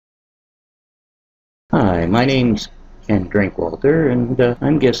Hi, my name's Ken Drinkwalter, and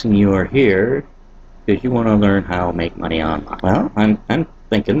I'm guessing you are here because you want to learn how to make money online. Well, I'm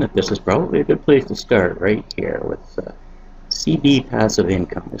thinking that this is probably a good place to start right here with CB Passive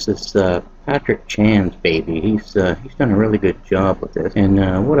Income. This is Patrick Chan's baby. He's done a really good job with this,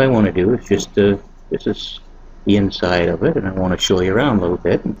 and what I want to do is just this is the inside of it, and I want to show you around a little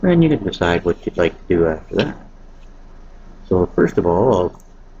bit, and then you can decide what you'd like to do after that. So first of all, I'll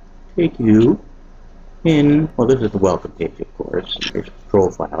take you in, well, this is the welcome page, of course. There's a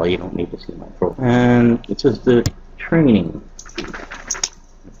profile. You don't need to see my profile. And it says the training.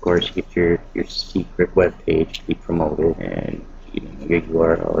 Of course, you get your secret web page to be promoted, and your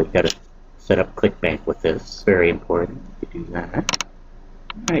URL. You got to set up ClickBank with this. Very important to do that.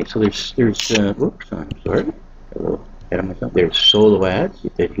 All right, so there's whoops, I'm sorry. A little ahead of myself. There's solo ads.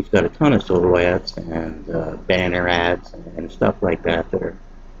 He's got a ton of solo ads and banner ads and stuff like that that are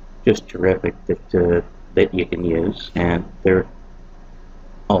just terrific that you can use, and they're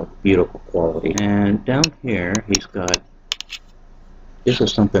all beautiful quality. And down here he's got, this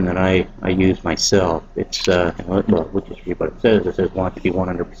is something that I use myself. It's well, we'll just read what it says. It says want to be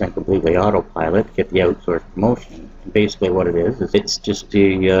 100% completely autopilot, get the outsourced promotion. And basically what it is it's just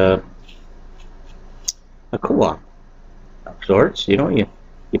a co-op of sorts. You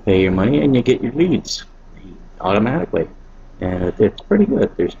pay your money and you get your leads automatically. And it's pretty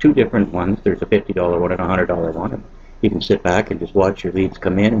good. There's two different ones. There's a $50 one and a $100 one. And you can sit back and just watch your leads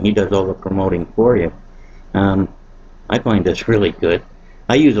come in, and he does all the promoting for you. I find this really good.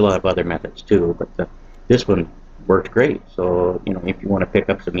 I use a lot of other methods too, but this one works great. So, if you want to pick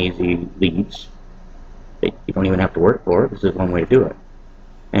up some easy leads that you don't even have to work for, this is one way to do it.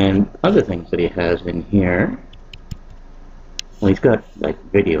 And other things that he has in here, well, he's got like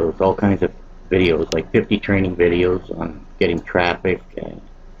videos, all kinds of videos, like 50 training videos on getting traffic, and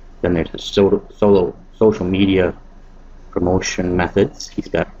then there's the social media promotion methods. He's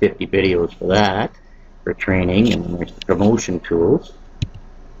got 50 videos for that, for training, and then there's the promotion tools,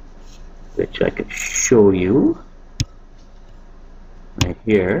 which I could show you right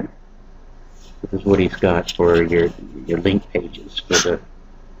here. This is what he's got for your link pages for the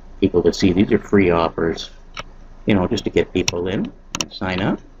people to see. These are free offers, just to get people in and sign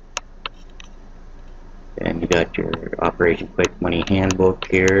up. And you got your Operation Quick Money Handbook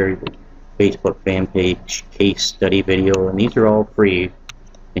here, the Facebook fan page case study video, and these are all free,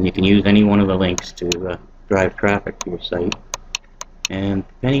 and you can use any one of the links to drive traffic to your site. And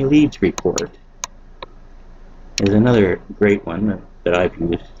Penny Leads Report is another great one that I've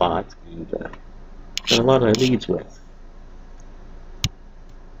used a lot and got a lot of leads with.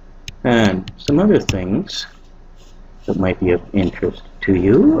 And some other things that might be of interest to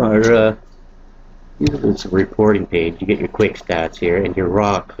you are this reporting page. You get your quick stats here and your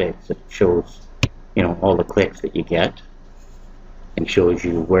raw clicks. It shows, all the clicks that you get, and shows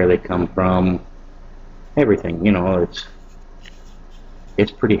you where they come from, everything.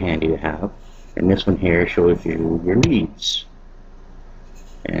 It's pretty handy to have. And this one here shows you your leads.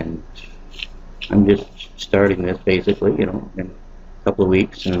 And I'm just starting this basically, in a couple of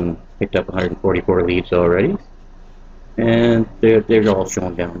weeks, and picked up 144 leads already. And they're all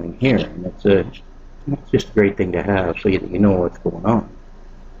shown down in here, and it's just a great thing to have, so you know what's going on.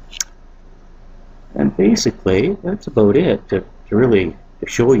 And basically, that's about it to really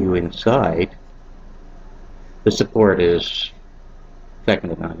show you inside. The support is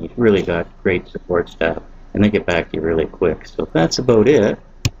second to none. You've really got great support staff, and they get back to you really quick. So that's about it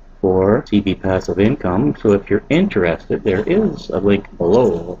for CB Passive Income. So if you're interested, there is a link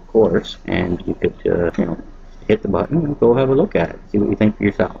below, of course, and you could hit the button and go have a look at it, see what you think for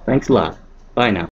yourself. Thanks a lot. Bye now.